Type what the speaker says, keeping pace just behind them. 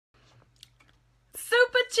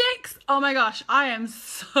chicks. Oh my gosh, I am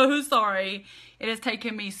so sorry. It has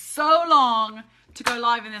taken me so long to go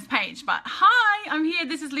live in this page, but hi, I'm here.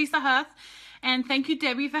 This is Lisa HUERTH, and thank you,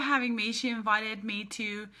 Debbie, for having me. She invited me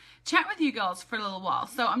to chat with you girls for a little while,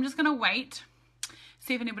 so I'm just gonna wait,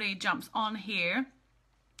 see if anybody jumps on here.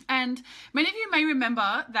 And many of you may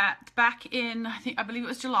remember that back in, I believe it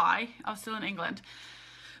was July, I was still in England.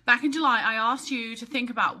 Back in July, I asked you to think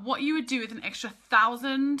about what you would do with an extra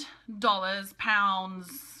 $1,000,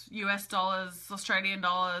 pounds, US dollars, Australian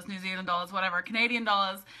dollars, New Zealand dollars, whatever, Canadian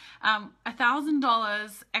dollars,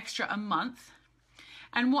 $1,000 extra a month,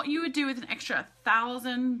 and what you would do with an extra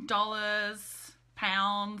 $1,000,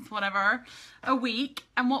 pounds, whatever, a week,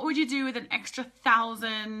 and what would you do with an extra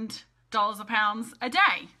 $1,000 or pounds a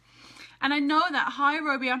day. And I know that, hi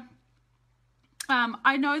Robia,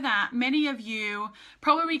 I know that many of you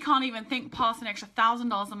probably can't even think past an extra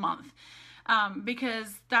 $1,000 a month,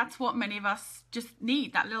 because that's what many of us just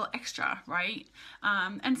need, that little extra, right?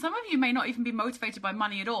 And some of you may not even be motivated by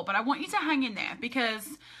money at all, but I want you to hang in there, because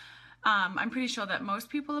I'm pretty sure that most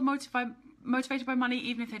people are motivated by money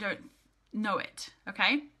even if they don't know it,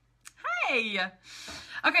 okay? Hey!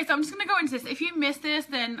 Okay, so I'm just going to go into this. If you missed this,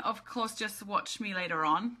 then of course just watch me later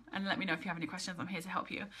on and let me know if you have any questions. I'm here to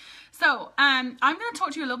help you. So I'm going to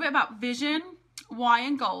talk to you a little bit about vision, why,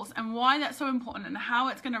 and goals, and why that's so important and how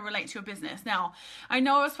it's going to relate to your business. Now, I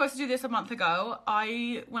know I was supposed to do this a month ago.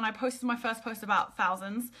 When I posted my first post about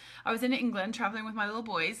thousands, I was in England traveling with my little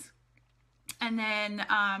boys. And then,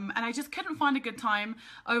 and I just couldn't find a good time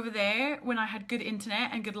over there when I had good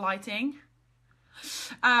internet and good lighting,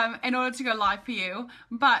 in order to go live for you.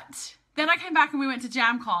 But then I came back and we went to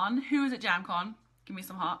JamCon. Who was at JamCon? Give me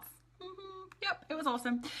some hearts. Yep, it was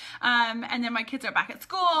awesome. And then my kids are back at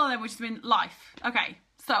school and we've just been life. Okay,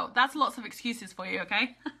 so that's lots of excuses for you,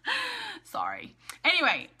 okay? Sorry.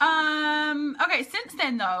 Anyway, okay, since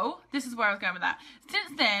then though, this is where I was going with that.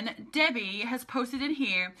 Since then, Debbie has posted in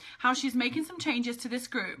here how she's making some changes to this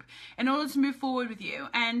group in order to move forward with you.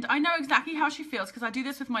 And I know exactly how she feels because I do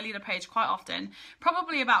this with my leader page quite often,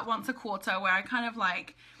 probably about once a quarter, where I kind of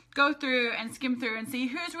like go through and skim through and see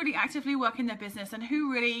who's really actively working their business and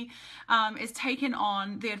who really is taking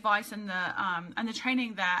on the advice and the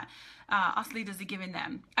training that us leaders are giving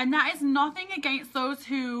them. And that is nothing against those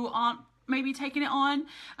who aren't maybe taking it on.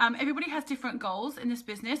 Everybody has different goals in this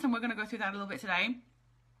business, and we're going to go through that a little bit today.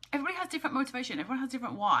 Everybody has different motivation, everyone has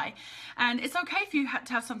different why, and it's okay if you had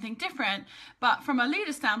to have something different, but from a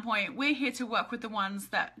leader standpoint, we're here to work with the ones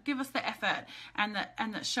that give us the effort and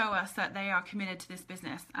that show us that they are committed to this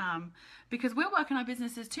business, because we're working our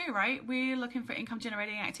businesses too, right? We're looking for income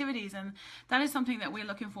generating activities, and that is something that we're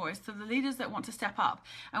looking for, is to the leaders that want to step up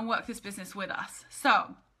and work this business with us.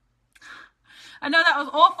 So I know that was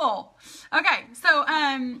awful. Okay, so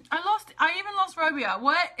I even lost Robia.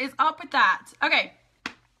 What is up with that? Okay,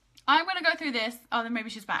 I'm going to go through this. Oh, then maybe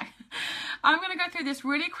she's back. I'm going to go through this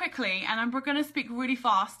really quickly, and I'm going to speak really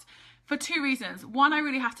fast for two reasons. One, I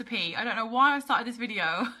really have to pee. I don't know why I started this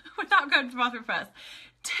video without going to the bathroom first.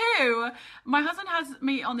 Two, my husband has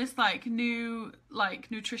me on this new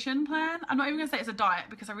nutrition plan. I'm not even going to say it's a diet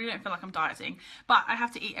because I really don't feel like I'm dieting, but I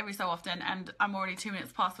have to eat every so often, and I'm already 2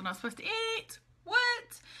 minutes past when I was supposed to eat.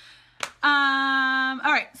 What?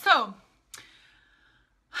 All right, so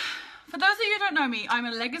for those of you who don't know me, I'm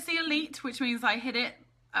a legacy elite, which means I hit it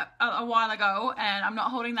a while ago, and I'm not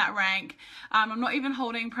holding that rank. I'm not even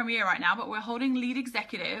holding Premier right now, but we're holding lead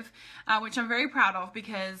executive, which I'm very proud of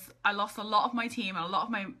because I lost a lot of my team and a lot of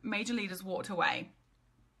my major leaders walked away.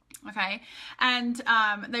 Okay, and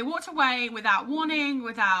they walked away without warning,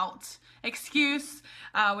 without excuse,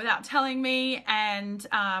 without telling me, and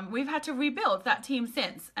we've had to rebuild that team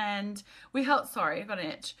since. And we held, sorry, I got an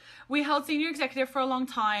itch. We held senior executive for a long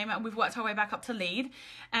time, and we've worked our way back up to lead,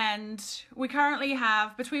 and we currently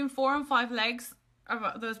have between 4 and 5 legs,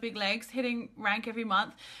 those big legs, hitting rank every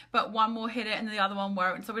month, but one will hit it and the other one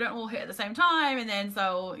won't, so we don't all hit at the same time, and then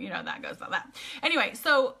so, you know, that goes like that. Anyway,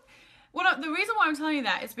 so the reason why I'm telling you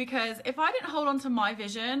that is because if I didn't hold on to my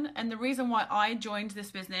vision and the reason why I joined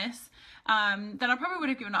this business, then I probably would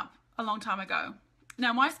have given up a long time ago.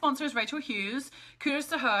 Now, my sponsor is Rachel Hughes. Kudos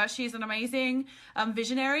to her. She's an amazing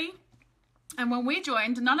visionary. And when we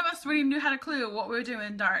joined, none of us really had a clue what we were doing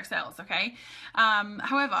in direct sales, okay?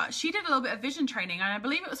 However, she did a little bit of vision training, and I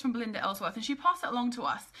believe it was from Belinda Ellsworth, and she passed it along to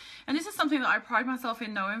us. And this is something that I pride myself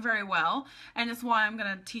in knowing very well, and it's why I'm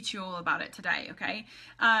going to teach you all about it today, okay?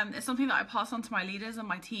 It's something that I pass on to my leaders and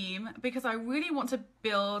my team, because I really want to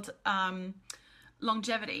build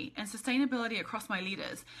longevity and sustainability across my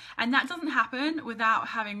leaders. And that doesn't happen without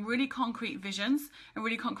having really concrete visions and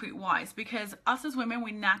really concrete whys, because us as women,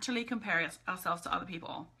 we naturally compare ourselves to other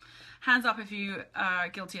people. Hands up if you are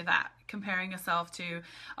guilty of that, comparing yourself to,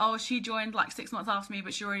 oh, she joined like 6 months after me,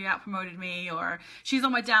 but she already out promoted me, or she's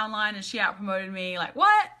on my downline and she out promoted me. Like,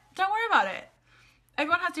 what? Don't worry about it.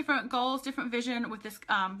 Everyone has different goals, different vision with this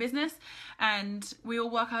business, and we all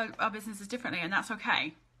work our businesses differently, and that's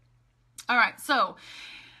okay. All right, so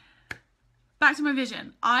back to my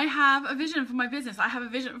vision. I have a vision for my business. I have a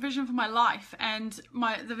vision for my life, and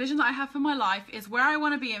the vision that I have for my life is where I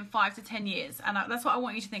want to be in 5 to 10 years, and that's what I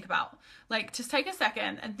want you to think about. Like, just take a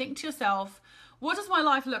second and think to yourself, what does my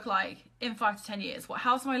life look like in 5 to 10 years? What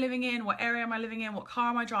house am I living in? What area am I living in? What car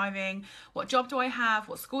am I driving? What job do I have?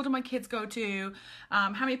 What school do my kids go to? How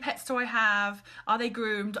many pets do I have? Are they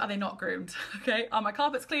groomed? Are they not groomed? Okay. Are my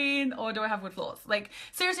carpets clean, or do I have wood floors? Like,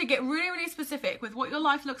 seriously, get really, really specific with what your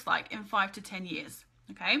life looks like in 5 to 10 years.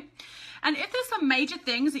 Okay. And if there's some major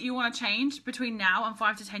things that you want to change between now and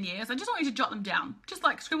 5 to 10 years, I just want you to jot them down. Just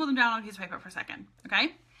like scribble them down on a piece of paper for a second.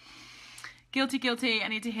 Okay. Guilty, guilty, I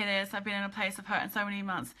need to hear this. I've been in a place of hurt in so many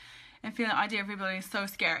months and feeling the idea of rebuilding is so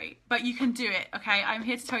scary. But you can do it, okay? I'm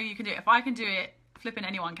here to tell you you can do it. If I can do it, flipping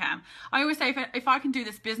anyone can. I always say if I can do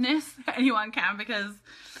this business, anyone can, because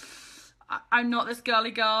I'm not this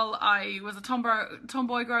girly girl. I was a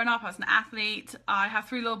tomboy growing up. I was an athlete. I have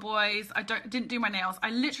 3 little boys. I didn't do my nails. I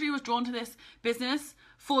literally was drawn to this business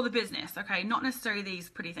for the business, okay? Not necessarily these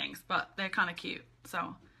pretty things, but they're kind of cute.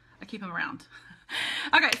 So I keep them around.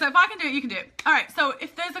 Okay, so if I can do it, you can do it. All right, so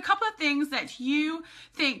if there's a couple of things that you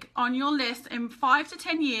think on your list in 5 to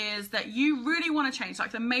 10 years that you really want to change,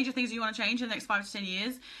 like the major things you want to change in the next 5 to 10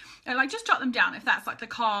 years, and like just jot them down. If that's like the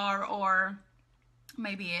car, or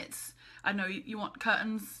maybe it's, I don't know, you want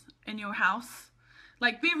curtains in your house.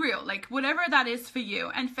 Like, be real, like whatever that is for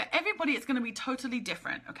you. And for everybody, it's going to be totally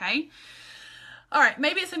different, okay? All right,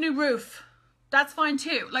 maybe it's a new roof. That's fine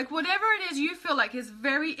too. Like, whatever it is you feel like is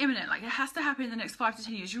very imminent, like it has to happen in the next 5 to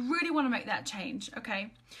 10 years, you really want to make that change, okay?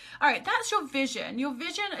 All right, that's your vision. Your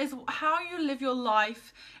vision is how you live your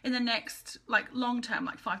life in the next, like, long term,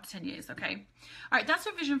 like 5 to 10 years, okay? All right, that's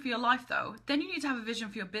your vision for your life though. Then you need to have a vision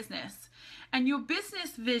for your business. And your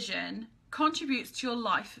business vision contributes to your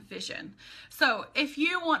life vision. So if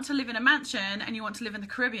you want to live in a mansion and you want to live in the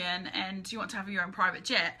Caribbean and you want to have your own private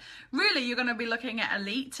jet, really you're going to be looking at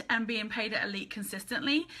elite and being paid at elite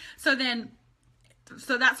consistently. So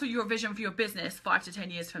that's what your vision for your business 5 to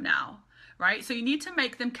 10 years from now, right? So you need to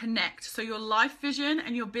make them connect. So your life vision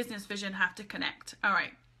and your business vision have to connect. All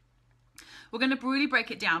right. We're going to really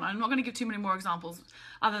break it down. I'm not going to give too many more examples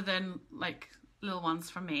other than like little ones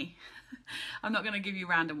from me. I'm not going to give you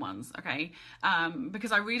random ones, okay?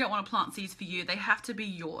 Because I really don't want to plant seeds for you. They have to be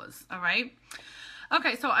yours, all right?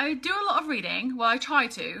 Okay, so I do a lot of reading. Well, I try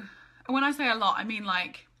to. And when I say a lot, I mean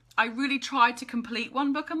like I really try to complete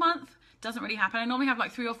 1 book a month. Doesn't really happen. I normally have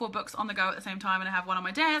like 3 or 4 books on the go at the same time, and I have one on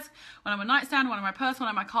my desk, one on my nightstand, one on my purse, one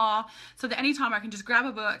on my car, so that anytime I can just grab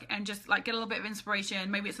a book and just like get a little bit of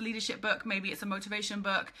inspiration. Maybe it's a leadership book, maybe it's a motivation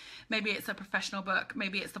book, maybe it's a professional book,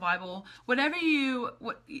 maybe it's the Bible, whatever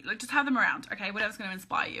like, just have them around, okay? Whatever's going to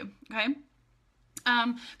inspire you, okay?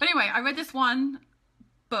 But anyway, I read this one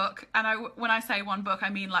book, and when I say one book, I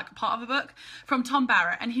mean like part of a book, from Tom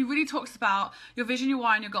Barrett, and he really talks about your vision, your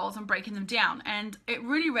why, and your goals and breaking them down, and it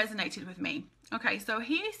really resonated with me. Okay, so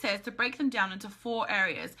he says to break them down into 4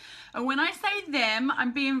 areas, and when I say them,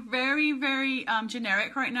 I'm being very, very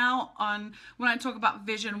generic right now on when I talk about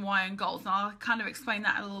vision, why, and goals, and I'll kind of explain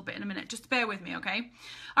that a little bit in a minute. Just bear with me, okay?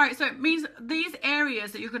 All right, so it means these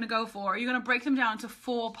areas that you're going to go for, you're going to break them down into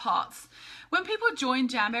 4 parts. When people join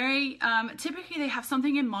Jamberry, typically they have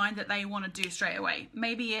something in mind that they want to do straight away.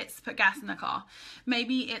 Maybe it's put gas in the car.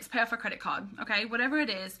 Maybe it's pay off a credit card. Okay, whatever it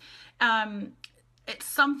is, it's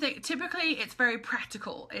something, typically it's very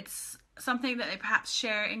practical. It's something that they perhaps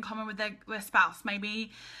share in common with their spouse.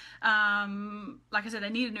 Maybe, like I said,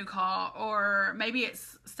 they need a new car, or maybe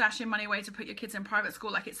it's stashing money away to put your kids in private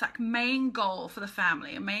school. Like, it's like main goal for the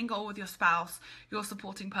family, a main goal with your spouse, your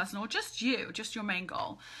supporting person, or just your main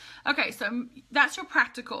goal. Okay, so that's your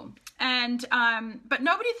practical. And but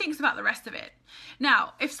nobody thinks about the rest of it.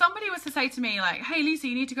 Now, if somebody was to say to me like, hey Lisa,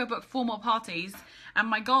 you need to go book 4 more parties and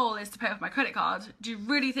my goal is to pay off my credit card, do you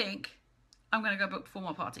really think I'm going to go book 4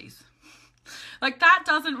 more parties? Like, that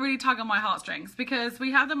doesn't really tug on my heartstrings, because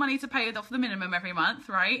we have the money to pay off the minimum every month,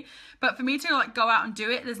 right? But for me to like go out and do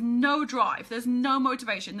it, there's no drive, there's no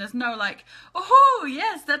motivation, there's no like, oh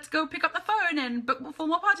yes, let's go pick up the phone and book 4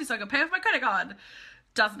 more parties so I can pay off my credit card.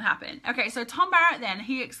 Doesn't happen. Okay, so Tom Barrett then,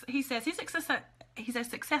 he says his he's a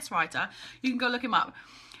success writer. You can go look him up.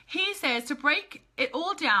 He says to break it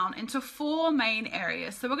all down into 4 main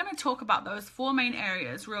areas. So we're going to talk about those 4 main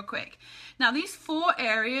areas real quick. Now, these 4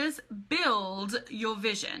 areas build your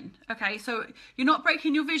vision. Okay, so you're not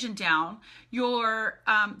breaking your vision down.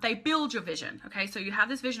 They build your vision. Okay, so you have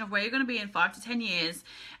this vision of where you're going to be in 5 to 10 years,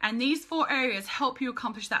 and these 4 areas help you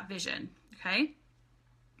accomplish that vision. Okay.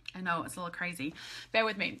 I know it's a little crazy. Bear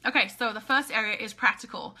with me. Okay, so the first area is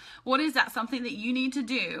practical. What is that? Something that you need to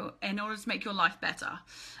do in order to make your life better.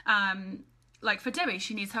 Like for Debbie,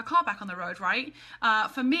 she needs her car back on the road, right?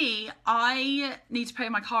 For me, I need to pay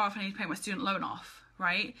my car off. I need to pay my student loan off,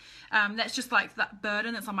 right? That's just like that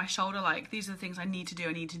burden that's on my shoulder. Like, these are the things I need to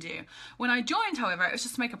do. When I joined, however, it was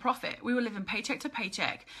just to make a profit. We were living paycheck to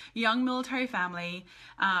paycheck, young military family.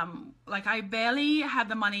 Like, I barely had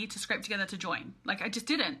the money to scrape together to join. Like, I just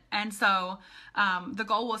didn't. And so the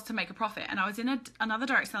goal was to make a profit. And I was in another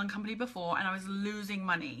direct selling company before, and I was losing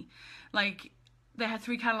money. Like, they had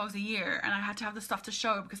 3 catalogs a year, and I had to have the stuff to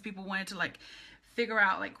show because people wanted to, like, figure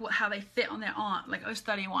out like how they fit on their aunt. Like, I was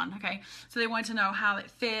 31, okay, so they wanted to know how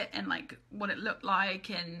it fit and like what it looked like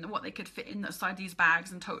and what they could fit inside these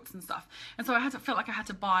bags and totes and stuff. And so I had to feel like I had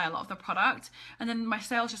to buy a lot of the product, and then my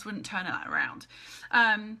sales just wouldn't turn it around.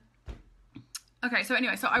 Okay, so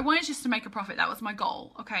anyway, so I wanted just to make a profit. That was my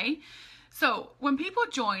goal. Okay, so when people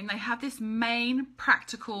join, they have this main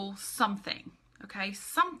practical something. Okay,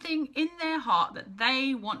 something in their heart that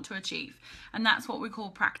they want to achieve, and that's what we call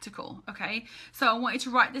practical. Okay, so I want you to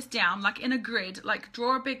write this down, like in a grid, like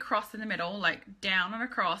draw a big cross in the middle, like down and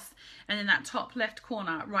across, and in that top left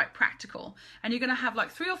corner write practical. And you're going to have like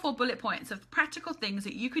 3 or 4 bullet points of practical things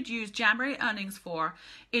that you could use Jamboree earnings for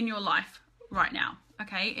in your life right now.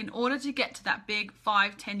 Okay, in order to get to that big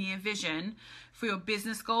 5-10 year vision for your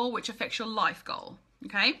business goal, which affects your life goal.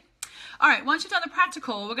 Okay. All right, once you've done the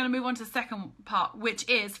practical, we're going to move on to the second part, which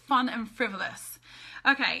is fun and frivolous.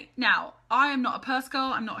 Okay, now, I am not a purse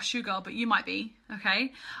girl, I'm not a shoe girl, but you might be,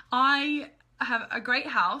 okay? I have a great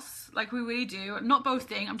house, like we really do. I'm not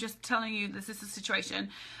boasting, I'm just telling you this is the situation.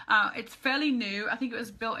 It's fairly new. I think it was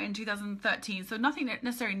built in 2013, so nothing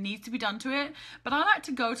necessarily needs to be done to it. But I like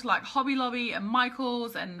to go to like Hobby Lobby and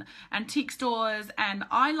Michael's and antique stores, and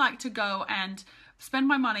I like to go and spend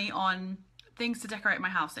my money on things to decorate my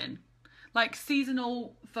house in, like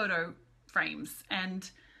seasonal photo frames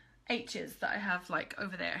and H's that I have like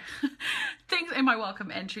over there, things in my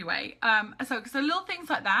welcome entryway. So little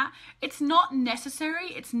things like that. It's not necessary,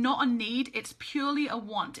 it's not a need, it's purely a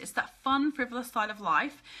want. It's that fun, frivolous side of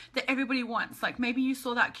life that everybody wants. Like, maybe you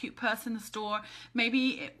saw that cute purse in the store,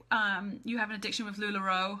 maybe you have an addiction with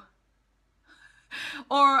LuLaRoe,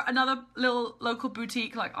 or another little local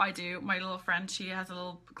boutique like I do. My little friend, she has a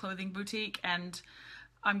little clothing boutique, and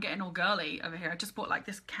I'm getting all girly over here. I just bought like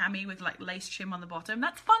this cami with like lace trim on the bottom.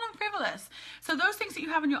 That's fun and frivolous. So those things that you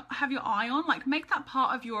have your eye on, like, make that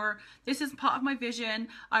part of your, this is part of my vision.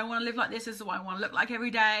 I want to live like this. This is what I want to look like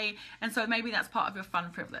every day. And so maybe that's part of your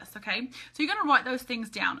fun frivolous. Okay, so you're going to write those things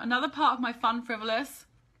down. Another part of my fun frivolous,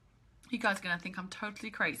 you guys are going to think I'm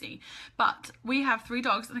totally crazy, but we have 3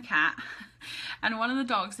 dogs and a cat, and one of the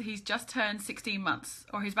dogs, he's just turned 16 months,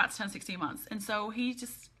 or he's about to turn 16 months, and so he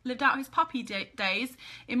just lived out his puppy days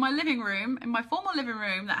in my living room, in my formal living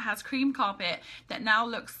room that has cream carpet that now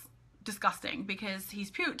looks disgusting because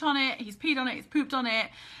he's puked on it, he's peed on it, he's pooped on it,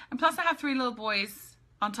 and plus I have 3 little boys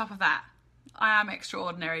on top of that. I am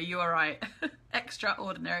extraordinary, you are right.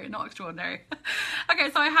 Extraordinary, not extraordinary.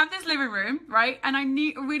 Okay, so I have this living room, right? And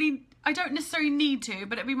I don't necessarily need to,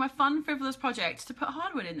 but it'd be my fun, frivolous project to put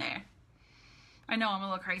hardwood in there. I know, I'm a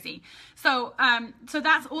little crazy. So so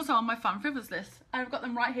that's also on my fun, frivolous list. I've got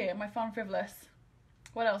them right here, my fun, frivolous.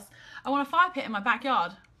 What else? I want a fire pit in my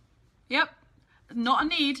backyard. Yep, not a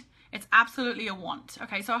need, it's absolutely a want.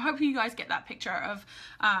 Okay, so I hope you guys get that picture of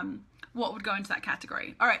what would go into that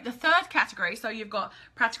category. All right, the third category, so you've got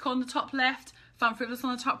practical on the top left, fun, frivolous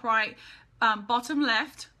on the top right, bottom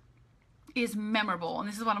left is memorable, and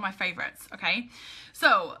this is one of my favorites. Okay,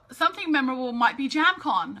 so something memorable might be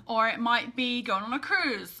JamCon, or it might be going on a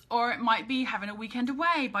cruise, or it might be having a weekend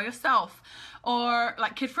away by yourself, or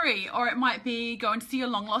like kid free, or it might be going to see your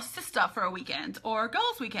long lost sister for a weekend, or a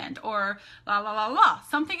girls weekend, or la la la la,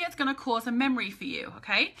 something that's going to cause a memory for you.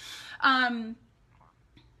 Okay,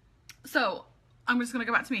 so I'm just going to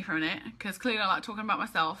go back to me for a minute, because clearly I like talking about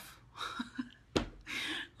myself.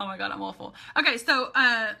 Oh my God, I'm awful. Okay, so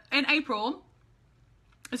in April,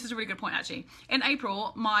 this is a really good point actually. In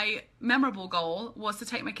April, my memorable goal was to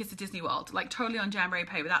take my kids to Disney World, like totally on Jamboree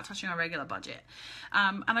Pay without touching our regular budget.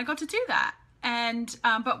 And I got to do that. And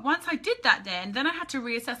but once I did that, then I had to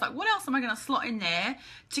reassess, like, what else am I going to slot in there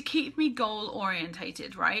to keep me goal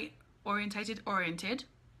orientated, right? Oriented,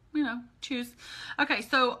 you know, choose. Okay,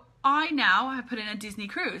 so I now have put in a Disney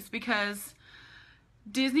cruise, because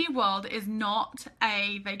Disney World is not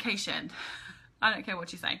a vacation. I don't care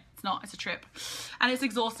what you say. It's not. It's a trip. And it's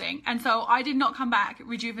exhausting. And so I did not come back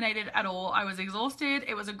rejuvenated at all. I was exhausted.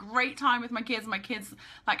 It was a great time with my kids. My kids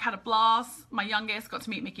like had a blast. My youngest got to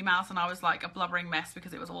meet Mickey Mouse, and I was like a blubbering mess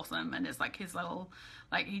because it was awesome. And it's like his little,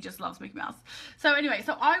 like, he just loves Mickey Mouse. So anyway,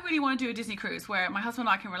 so I really want to do a Disney cruise where my husband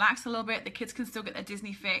and I can relax a little bit. The kids can still get their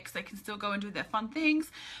Disney fix. They can still go and do their fun things.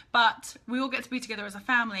 But we all get to be together as a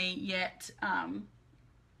family, yet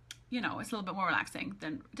you know, it's a little bit more relaxing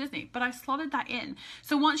than Disney. But I slotted that in.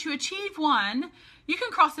 So once you achieve one, you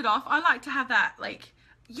can cross it off. I like to have that, like,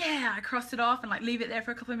 yeah, I crossed it off, and like leave it there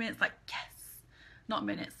for a couple of minutes, like, yes. Not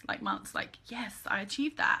minutes, like months, like, yes, I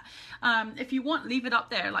achieved that. If you want, leave it up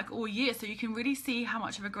there like all year, so you can really see how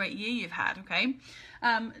much of a great year you've had, okay?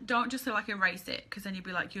 Don't just like erase it, because then you'd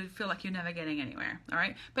be like, you'd feel like you're never getting anywhere, all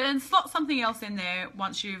right? But then slot something else in there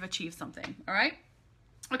once you've achieved something, all right?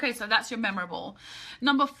 Okay, so that's your memorable.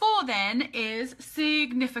 Number 4 then is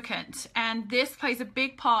significant, and this plays a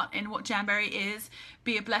big part in what Jamberry is.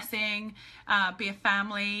 Be a blessing, be a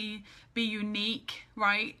family, be unique,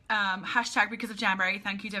 right? Hashtag because of Jamberry.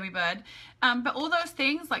 Thank you, Debbie Bird. But all those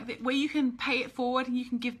things, like where you can pay it forward and you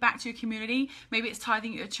can give back to your community. Maybe it's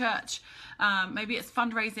tithing at your church. Maybe it's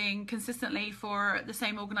fundraising consistently for the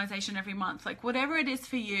same organization every month. Like whatever it is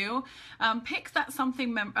for you, pick that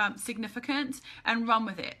something significant and run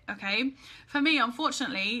with it, okay? For me,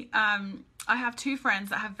 unfortunately, I have 2 friends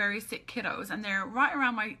that have very sick kiddos, and they're right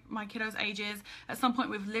around my kiddos' ages. At some point,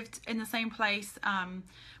 we've lived in the same place.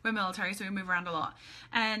 We're military, so we move around a lot.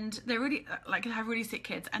 And they're really, like, have really sick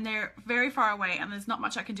kids, and they're very far away, and there's not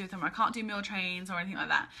much I can do with them. I can't do meal trains or anything like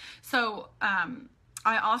that. So I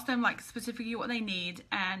asked them, like, specifically what they need,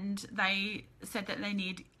 and they said that they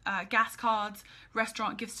need gas cards,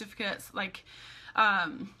 restaurant gift certificates, like,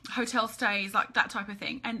 hotel stays, like that type of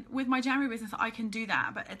thing. And with my Jamberry business, I can do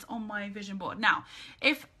that, but it's on my vision board. Now,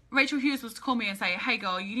 if Rachel Hughes was to call me and say, hey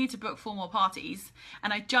girl, you need to book 4 more parties,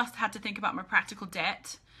 and I just had to think about my practical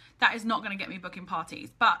debt, that is not going to get me booking parties.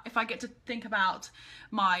 But if I get to think about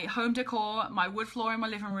my home decor, my wood floor in my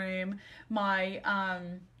living room, my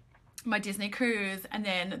my Disney cruise, and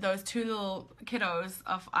then those 2 little kiddos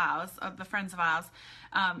of ours, of the friends of ours,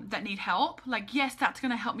 that need help, like, yes, that's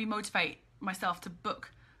going to help me motivate myself to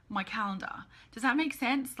book my calendar. Does that make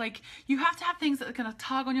sense? Like, you have to have things that are going to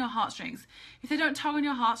tug on your heartstrings. If they don't tug on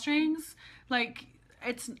your heartstrings, like,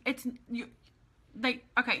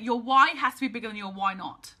 okay, your why has to be bigger than your why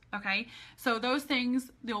not, okay? So those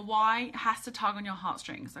things, your why has to tug on your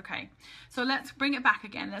heartstrings, okay? So let's bring it back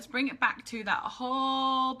again. Let's bring it back to that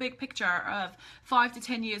whole big picture of 5 to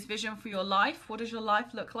 10 years vision for your life. What does your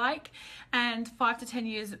life look like? And 5 to 10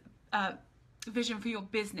 years vision for your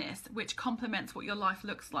business, which complements what your life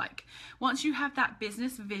looks like. Once you have that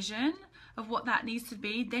business vision of what that needs to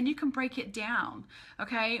be, then you can break it down,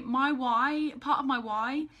 okay? My why, part of my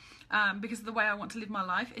why, because of the way I want to live my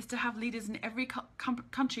life, is to have leaders in every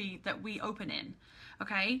country that we open in,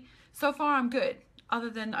 okay? So far I'm good,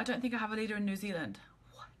 other than I don't think I have a leader in New Zealand.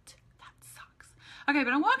 Okay,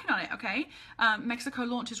 but I'm working on it, okay? Mexico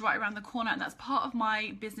launch is right around the corner, and that's part of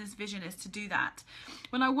my business vision, is to do that.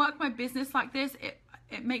 When I work my business like this,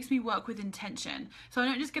 it makes me work with intention. So I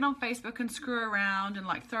don't just get on Facebook and screw around and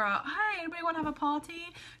like throw out, hey, anybody want to have a party?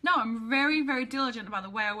 No, I'm very, very diligent about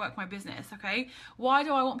the way I work my business, okay? Why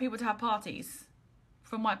do I want people to have parties?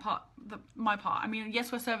 From my part, I mean,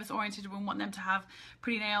 yes, we're service oriented. We want them to have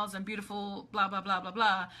pretty nails and beautiful blah, blah, blah, blah,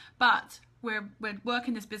 blah. But we're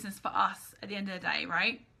working this business for us at the end of the day,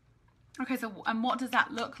 right? Okay, so, and what does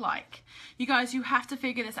that look like? You guys, you have to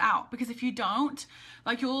figure this out, because if you don't,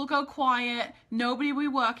 like, you'll go quiet, nobody will be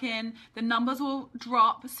working, the numbers will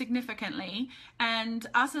drop significantly, and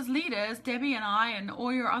us as leaders, Debbie and I, and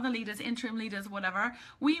all your other leaders, interim leaders, whatever,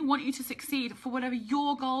 we want you to succeed for whatever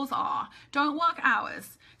your goals are. Don't work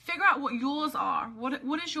hours. Figure out what yours are.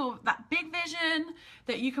 What is your, that big vision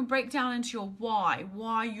that you can break down into your why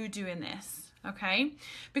you're doing this. Okay,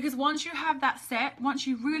 because once you have that set, once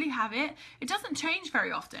you really have it, it doesn't change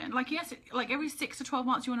very often. Like, yes, like every 6 to 12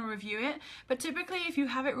 months you want to review it, but typically if you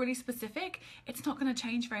have it really specific, it's not going to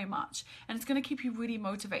change very much, and it's going to keep you really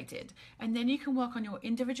motivated. And then you can work on your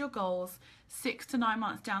individual goals 6 to 9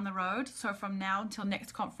 months down the road, so from now until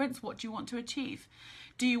next conference, what do you want to achieve?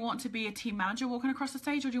 Do you want to be a team manager walking across the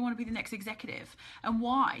stage, or do you want to be the next executive? And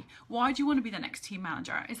why? Why do you want to be the next team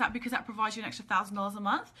manager? Is that because that provides you an extra $1,000 a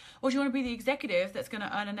month? Or do you want to be the executive that's going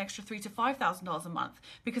to earn an extra $3,000 to $5,000 a month?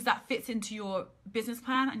 Because that fits into your business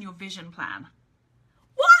plan and your vision plan.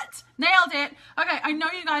 What? Nailed it. Okay, I know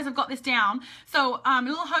you guys have got this down. So a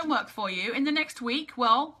little homework for you. In the next week,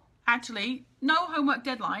 well, actually, no homework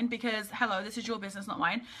deadline, because hello, this is your business, not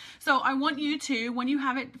mine. So I want you to, when you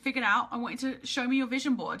have it figured out, I want you to show me your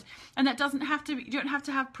vision board. And that doesn't have to, you don't have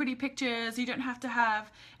to have pretty pictures. You don't have to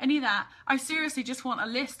have any of that. I seriously just want a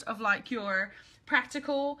list of like your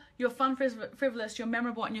practical, your fun, frivolous, your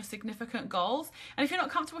memorable, and your significant goals. And if you're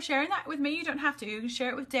not comfortable sharing that with me, you don't have to. You can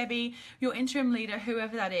share it with Debbie, your interim leader,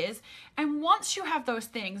 whoever that is. And once you have those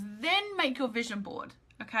things, then make your vision board,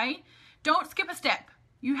 okay? Don't skip a step.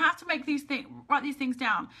 You have to make these things, write these things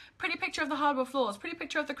down. Pretty picture of the harbor floors, pretty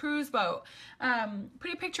picture of the cruise boat,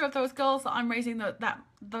 pretty picture of those girls that I'm raising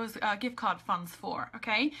those gift card funds for,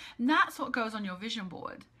 okay? And that's what goes on your vision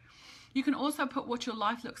board. You can also put what your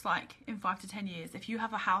life looks like in 5 to 10 years. If you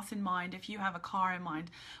have a house in mind, if you have a car in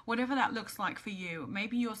mind, whatever that looks like for you,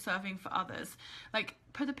 maybe you're serving for others, like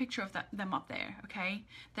put a picture of them up there, okay?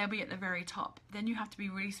 They'll be at the very top. Then you have to be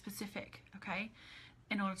really specific, okay?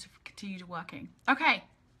 In order to continue to working. Okay,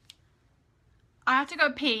 I have to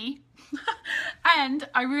go pee and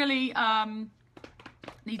I really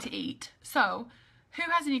need to eat. So who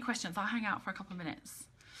has any questions? I'll hang out for a couple of minutes.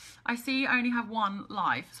 I see I only have one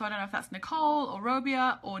live, so I don't know if that's Nicole or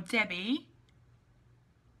Robia or Debbie.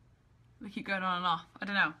 We keep going on and off. I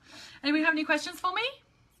don't know. Anybody have any questions for me?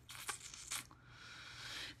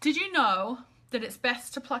 Did you know that it's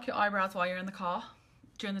best to pluck your eyebrows while you're in the car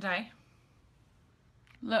during the day?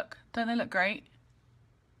 Look, don't they look great?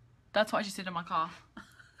 That's what I just did in my car.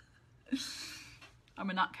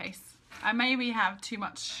 I'm a nutcase. I maybe had too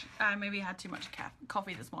much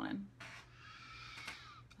coffee this morning.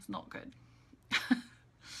 It's not good.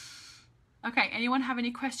 Okay, anyone have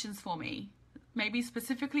any questions for me? Maybe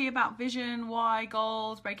specifically about vision, why,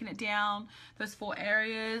 goals, breaking it down, those 4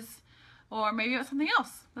 areas, or maybe about something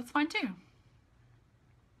else. That's fine too.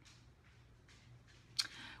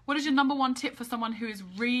 What is your #1 tip for someone who is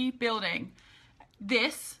rebuilding?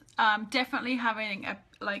 This, definitely having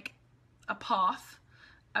a path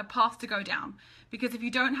to go down. Because if you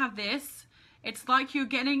don't have this, it's like you're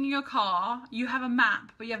getting in your car, you have a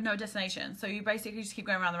map, but you have no destination. So you basically just keep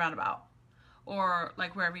going around the roundabout, or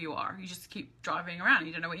like wherever you are, you just keep driving around.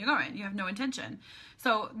 You don't know where you're going. You have no intention.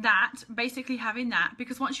 So that, basically having that,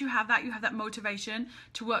 because once you have that motivation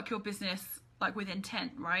to work your business like with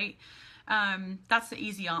intent, right? That's the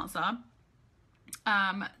easy answer.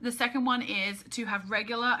 The second one is to have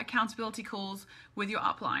regular accountability calls with your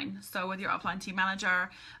upline. So with your upline team manager,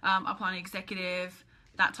 upline executive,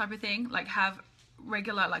 that type of thing. Like have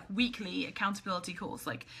regular, like weekly accountability calls.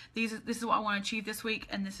 Like this is what I want to achieve this week,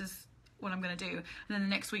 and this is what I'm going to do. And then the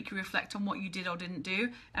next week you reflect on what you did or didn't do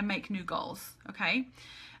and make new goals. Okay.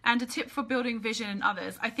 And a tip for building vision in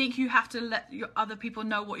others. I think you have to let your other people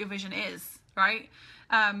know what your vision is, right?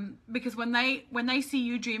 Because when they see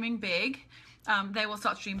you dreaming big, they will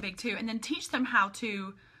start to dream big too. And then teach them how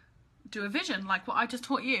to do a vision, like what I just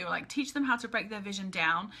taught you. Like teach them how to break their vision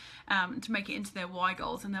down to make it into their why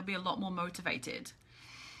goals, and they'll be a lot more motivated.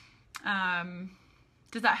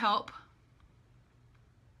 Does that help?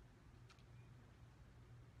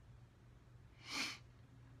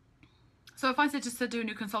 So if I said just to do a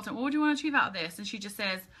new consultant, what do you want to achieve out of this? And she just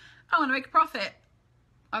says, I want to make a profit.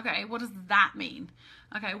 Okay, what does that mean?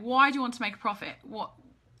 Okay, why do you want to make a profit? What,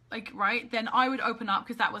 like, right? Then I would open up,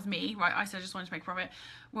 because that was me, right? I said I just wanted to make a profit.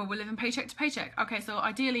 Well, we're living paycheck to paycheck. Okay, so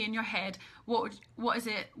ideally in your head, what is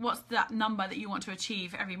it? What's that number that you want to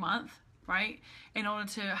achieve every month, right? In order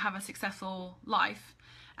to have a successful life.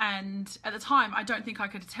 And at the time, I don't think I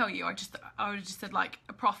could tell you. I would have just said like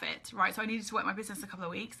a profit, right? So I needed to work my business a couple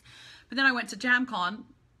of weeks. But then I went to JamCon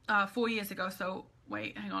 4 years ago. So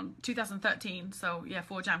wait, hang on, 2013. So yeah,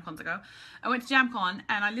 4 JamCons ago. I went to JamCon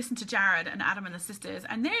and I listened to Jared and Adam and the sisters.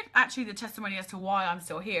 And they're actually the testimony as to why I'm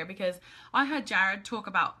still here, because I heard Jared talk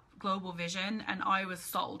about global vision and I was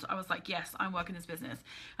sold. I was like, yes, I'm working this business.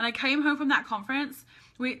 And I came home from that conference.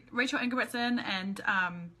 Rachel Ingebrigtsen and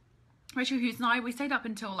Rachel Hughes and I, we stayed up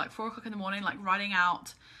until like 4 o'clock in the morning, like writing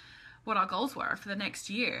out what our goals were for the next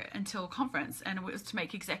year until conference, and it was to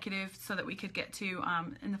make executive so that we could get to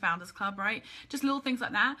in the Founders Club, right? Just little things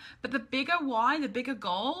like that. But the bigger why, the bigger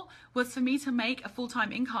goal was for me to make a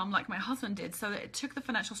full-time income like my husband did, so that it took the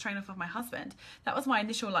financial strain off of my husband. That was my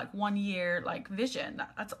initial like 1 year like vision.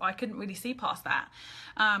 That's, I couldn't really see past that.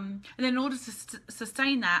 And then in order to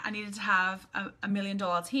sustain that, I needed to have a $1 million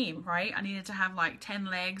team, right? I needed to have like 10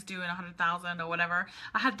 legs doing 100,000 or whatever.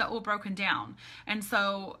 I had that all broken down. And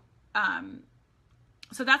so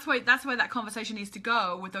so that's where that conversation needs to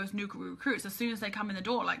go with those new recruits. As soon as they come in the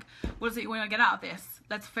door, like, what is it you want to get out of this?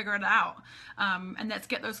 Let's figure it out. And let's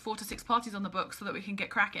get those 4 to 6 parties on the book so that we can get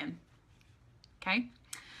cracking. Okay.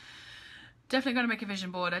 Definitely going to make a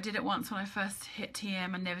vision board. I did it once when I first hit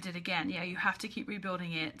TM and never did again. Yeah, you have to keep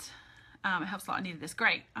rebuilding it. It helps a lot. I needed this.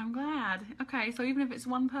 Great. I'm glad. Okay, so even if it's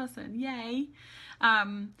one person, yay.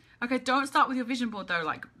 Okay, don't start with your vision board though.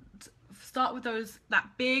 Like, start with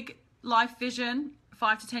that big life vision,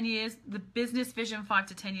 5 to 10 years, the business vision, 5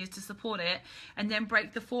 to 10 years to support it, and then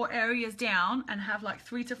break the 4 areas down and have like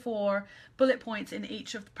 3 to 4 bullet points in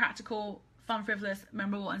each of the practical, fun, frivolous,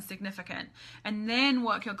 memorable, and significant. And then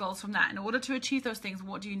work your goals from that. In order to achieve those things,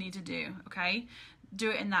 what do you need to do? Okay, do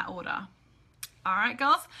it in that order. All right,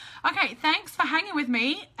 girls. Okay, thanks for hanging with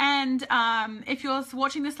me. And if you're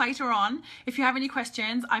watching this later on, if you have any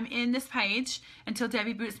questions, I'm in this page until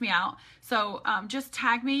Debbie boots me out. So just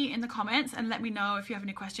tag me in the comments and let me know if you have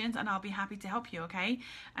any questions, and I'll be happy to help you, okay?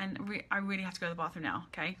 And I really have to go to the bathroom now,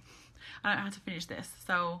 okay? I don't know how to finish this.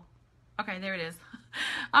 So, okay, there it is.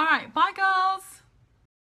 All right, bye, girls.